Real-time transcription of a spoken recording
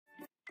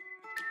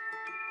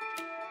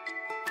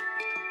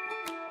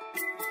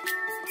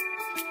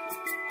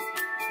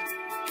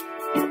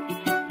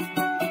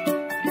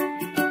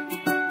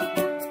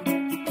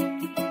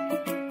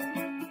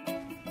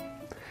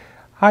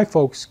Hi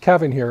folks,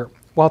 Kevin here.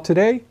 Well,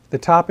 today the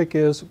topic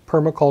is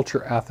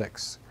permaculture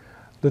ethics.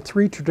 The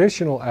three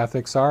traditional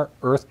ethics are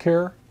earth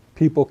care,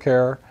 people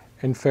care,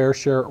 and fair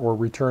share or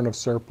return of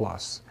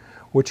surplus,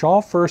 which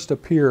all first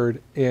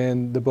appeared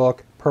in the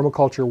book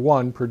Permaculture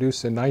 1,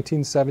 produced in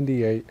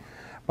 1978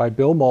 by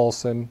Bill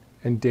Mollison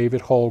and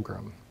David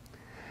Holmgren.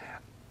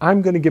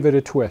 I'm going to give it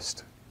a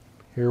twist.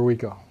 Here we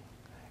go.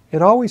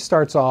 It always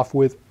starts off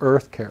with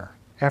earth care.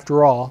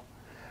 After all,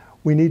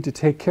 we need to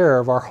take care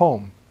of our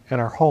home. And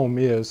our home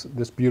is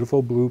this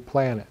beautiful blue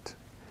planet.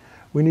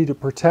 We need to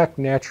protect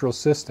natural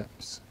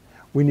systems.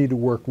 We need to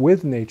work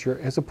with nature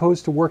as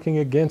opposed to working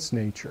against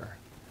nature.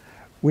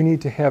 We need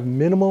to have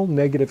minimal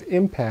negative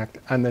impact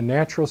on the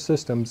natural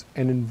systems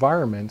and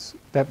environments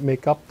that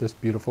make up this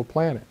beautiful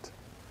planet.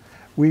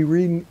 We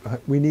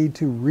need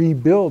to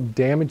rebuild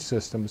damaged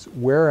systems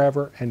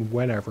wherever and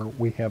whenever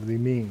we have the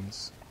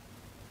means.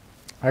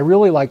 I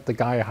really like the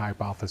Gaia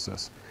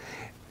hypothesis.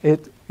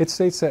 It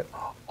states that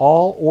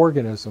all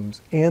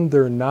organisms and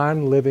their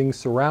non-living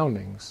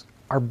surroundings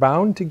are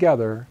bound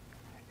together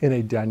in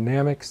a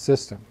dynamic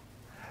system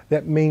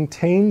that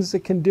maintains the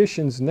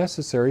conditions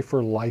necessary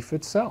for life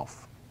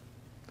itself.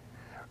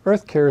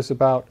 Earth care is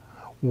about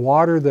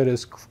water that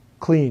is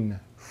clean,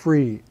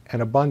 free,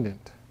 and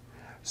abundant,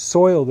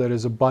 soil that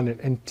is abundant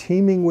and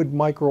teeming with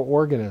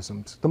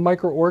microorganisms, the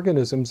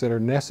microorganisms that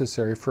are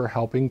necessary for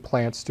helping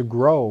plants to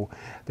grow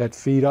that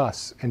feed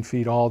us and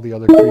feed all the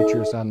other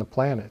creatures on the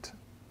planet.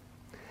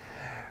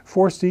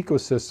 Forest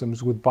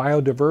ecosystems with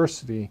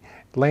biodiversity,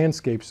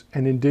 landscapes,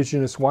 and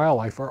indigenous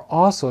wildlife are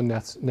also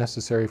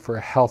necessary for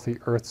healthy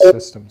earth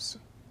systems.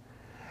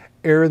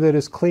 Air that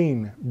is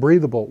clean,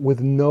 breathable,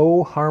 with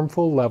no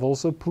harmful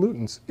levels of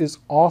pollutants is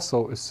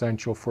also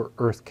essential for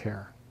earth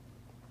care.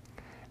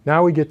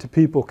 Now we get to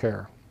people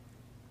care.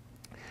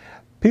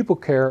 People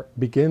care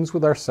begins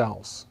with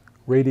ourselves,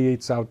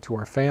 radiates out to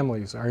our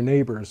families, our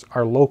neighbors,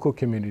 our local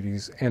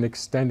communities, and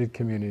extended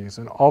communities,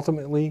 and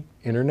ultimately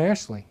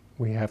internationally.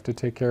 We have to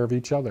take care of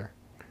each other.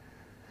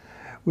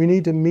 We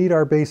need to meet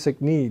our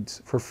basic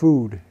needs for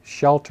food,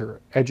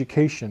 shelter,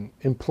 education,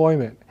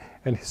 employment,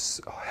 and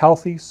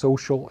healthy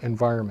social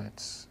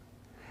environments.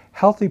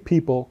 Healthy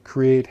people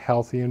create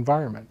healthy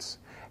environments.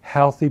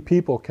 Healthy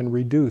people can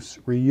reduce,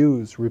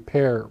 reuse,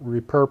 repair,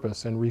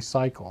 repurpose, and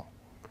recycle.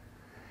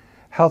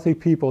 Healthy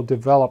people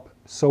develop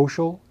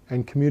social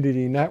and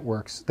community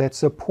networks that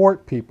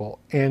support people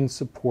and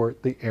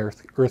support the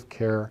earth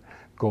care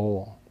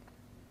goal.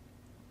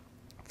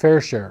 Fair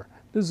share.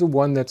 This is the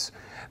one that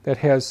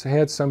has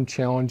had some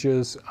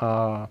challenges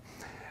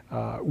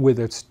with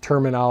its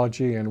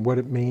terminology and what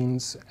it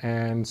means,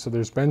 and so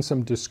there's been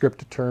some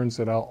descriptive terms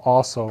that I'll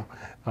also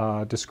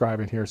describe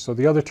in here. So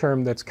the other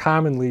term that's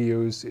commonly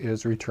used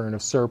is return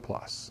of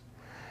surplus,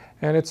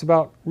 and it's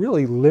about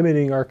really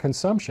limiting our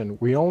consumption.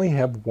 We only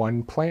have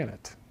one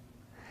planet.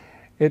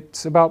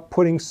 It's about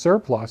putting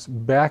surplus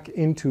back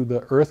into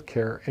the earth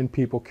care and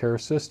people care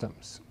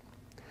systems.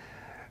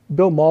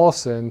 Bill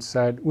Mollison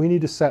said, we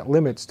need to set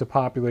limits to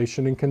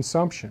population and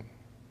consumption.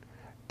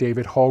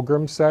 David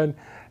Holmgren said,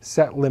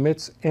 set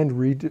limits and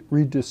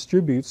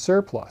redistribute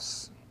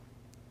surplus.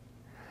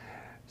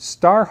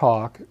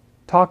 Starhawk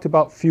talked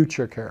about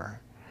future care.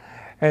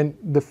 And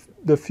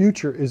the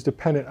future is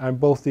dependent on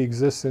both the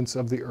existence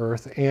of the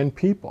earth and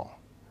people.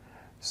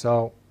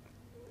 So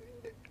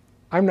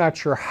I'm not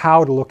sure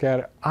how to look at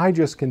it. I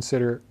just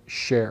consider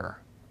share.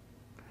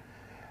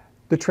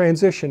 The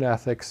transition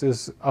ethics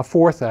is a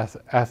fourth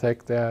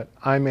ethic that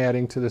I'm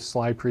adding to this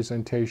slide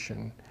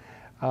presentation.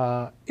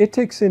 It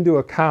takes into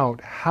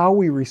account how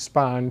we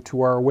respond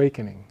to our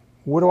awakening.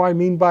 What do I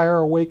mean by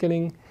our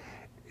awakening?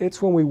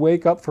 It's when we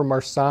wake up from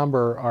our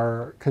somber,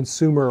 our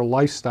consumer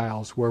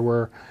lifestyles where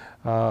we're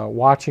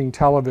watching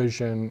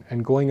television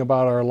and going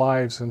about our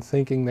lives and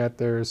thinking that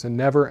there's a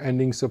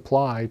never-ending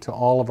supply to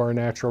all of our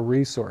natural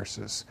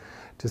resources,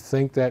 to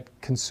think that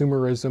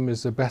consumerism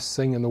is the best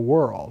thing in the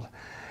world,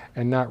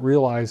 and not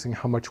realizing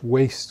how much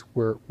waste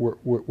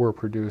we're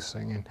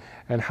producing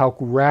and how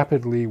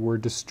rapidly we're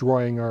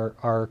destroying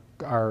our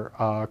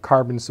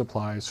carbon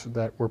supplies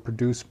that were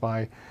produced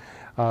by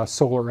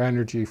solar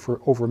energy for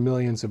over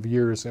millions of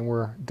years, and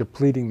we're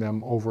depleting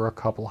them over a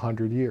couple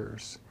hundred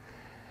years.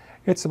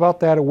 It's about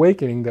that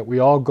awakening that we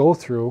all go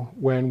through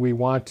when we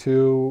want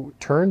to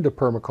turn to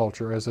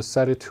permaculture as a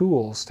set of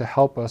tools to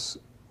help us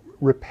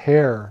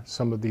repair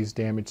some of these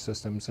damaged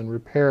systems and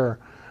repair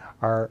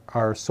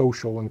our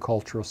social and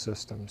cultural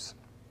systems.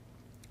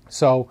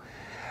 So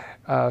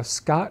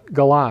Scott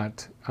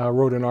Gallant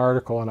wrote an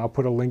article, and I'll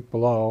put a link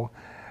below,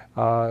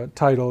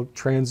 titled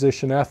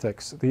Transition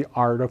Ethics, The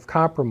Art of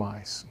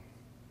Compromise.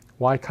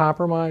 Why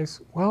compromise?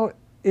 Well,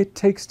 it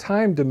takes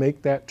time to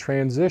make that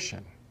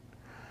transition.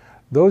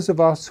 Those of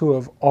us who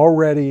have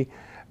already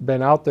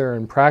been out there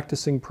and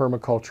practicing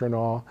permaculture and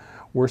all,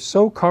 we're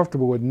so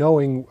comfortable with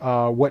knowing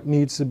what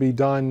needs to be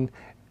done,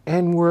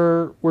 and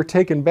we're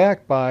taken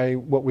back by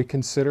what we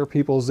consider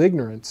people's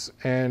ignorance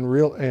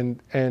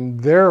and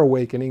their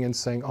awakening and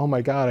saying, oh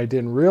my God, I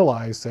didn't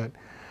realize that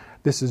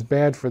this is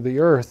bad for the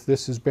earth,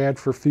 this is bad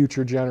for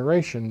future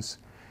generations.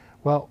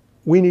 Well,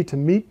 we need to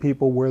meet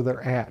people where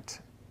they're at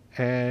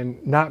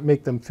and not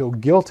make them feel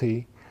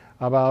guilty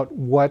about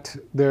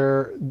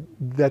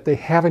that they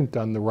haven't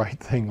done the right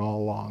thing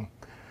all along.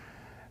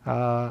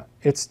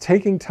 It's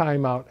taking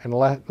time out and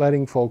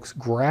letting folks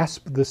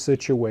grasp the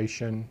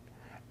situation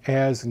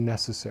as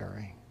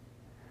necessary.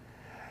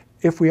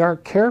 If we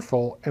aren't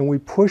careful and we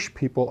push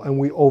people and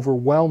we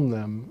overwhelm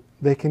them,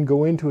 they can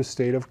go into a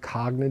state of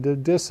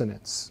cognitive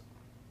dissonance.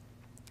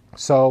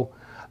 So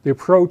the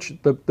approach,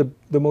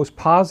 the most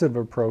positive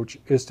approach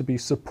is to be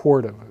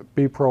supportive,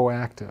 be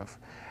proactive,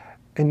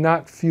 and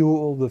not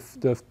fuel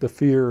the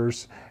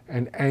fears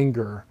and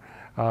anger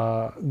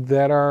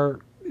that are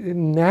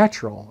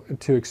natural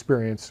to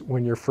experience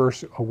when you're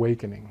first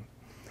awakening.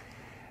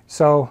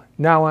 So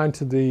now on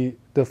to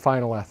the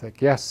final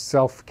ethic. Yes,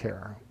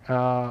 self-care.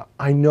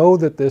 I know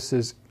that this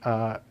is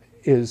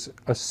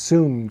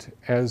assumed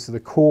as the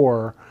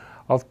core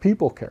of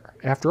people care.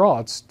 After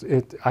all,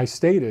 I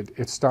stated,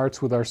 it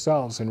starts with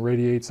ourselves and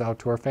radiates out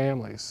to our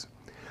families.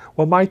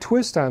 Well, my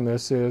twist on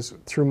this is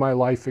through my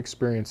life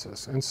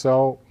experiences. And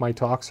so my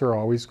talks are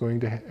always going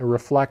to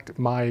reflect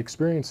my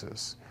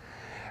experiences.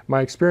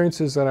 My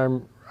experiences that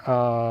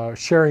I'm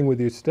sharing with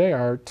you today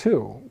are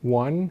two.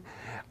 One,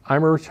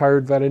 I'm a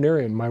retired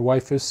veterinarian. My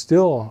wife is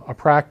still a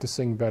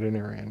practicing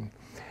veterinarian.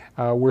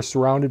 We're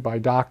surrounded by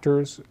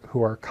doctors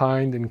who are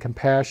kind and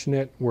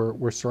compassionate.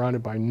 We're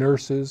surrounded by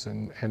nurses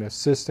and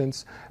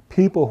assistants,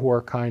 people who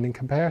are kind and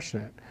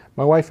compassionate.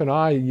 My wife and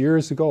I,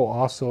 years ago,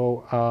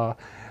 also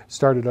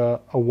started a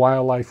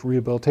wildlife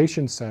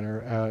rehabilitation center,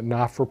 a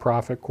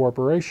not-for-profit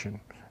corporation.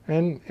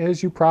 And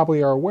as you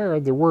probably are aware,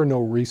 there were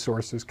no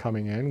resources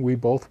coming in. We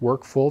both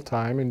worked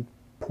full-time and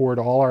poured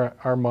all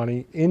our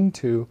money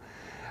into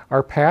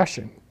our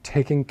passion,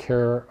 taking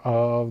care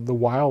of the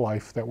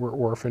wildlife that were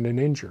orphaned and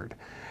injured.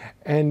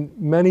 And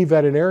many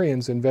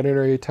veterinarians and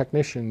veterinary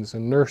technicians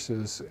and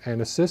nurses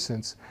and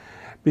assistants,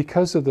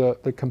 because of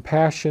the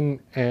compassion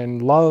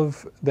and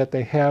love that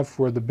they have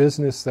for the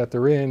business that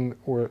they're in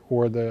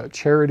or the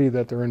charity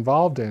that they're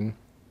involved in,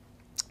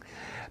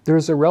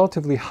 there's a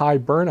relatively high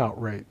burnout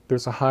rate.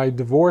 There's a high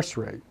divorce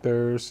rate.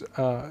 There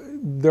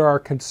are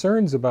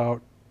concerns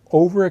about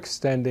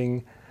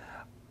overextending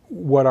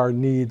what our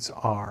needs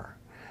are.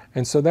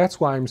 And so that's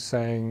why I'm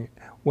saying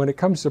when it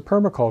comes to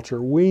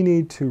permaculture, we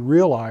need to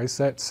realize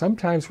that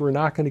sometimes we're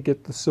not going to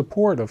get the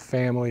support of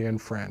family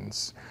and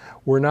friends.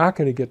 We're not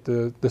going to get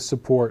the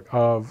support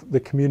of the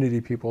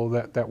community people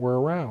that we're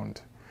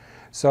around.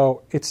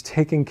 So it's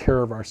taking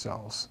care of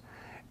ourselves.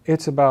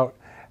 It's about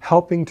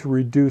helping to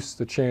reduce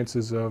the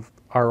chances of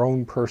our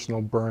own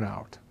personal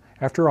burnout.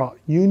 After all,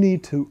 you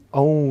need to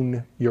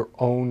own your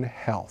own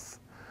health.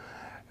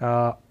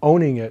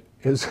 Owning it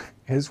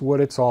is what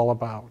it's all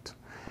about.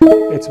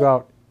 It's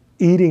about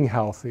eating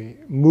healthy,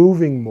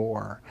 moving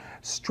more,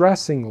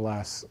 stressing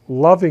less,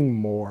 loving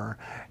more,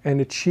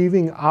 and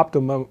achieving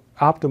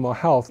optimal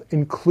health,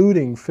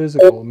 including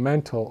physical,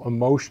 mental,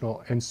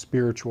 emotional, and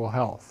spiritual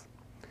health.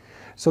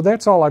 So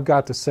that's all I've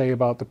got to say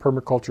about the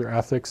permaculture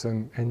ethics,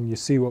 and you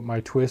see what my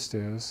twist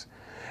is.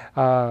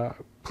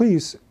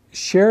 Please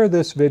share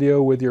this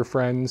video with your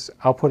friends.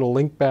 I'll put a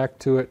link back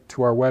to it,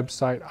 to our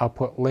website. I'll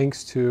put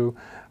links to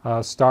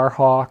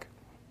Starhawk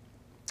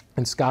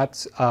and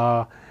Scott's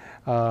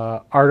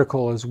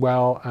article as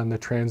well on the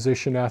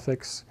transition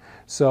ethics.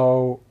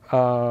 So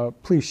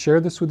please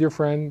share this with your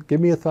friend. Give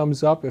me a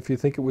thumbs up if you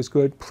think it was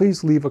good.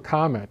 Please leave a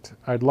comment.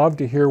 I'd love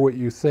to hear what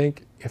you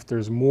think. If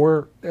there's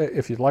more,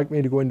 if you'd like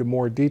me to go into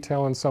more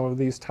detail on some of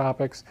these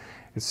topics,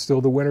 it's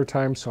still the winter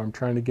time, so I'm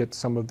trying to get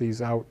some of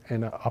these out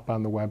and up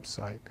on the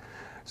website.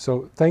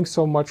 So thanks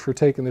so much for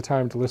taking the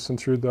time to listen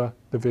through the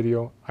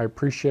video. I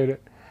appreciate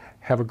it.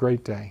 Have a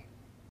great day.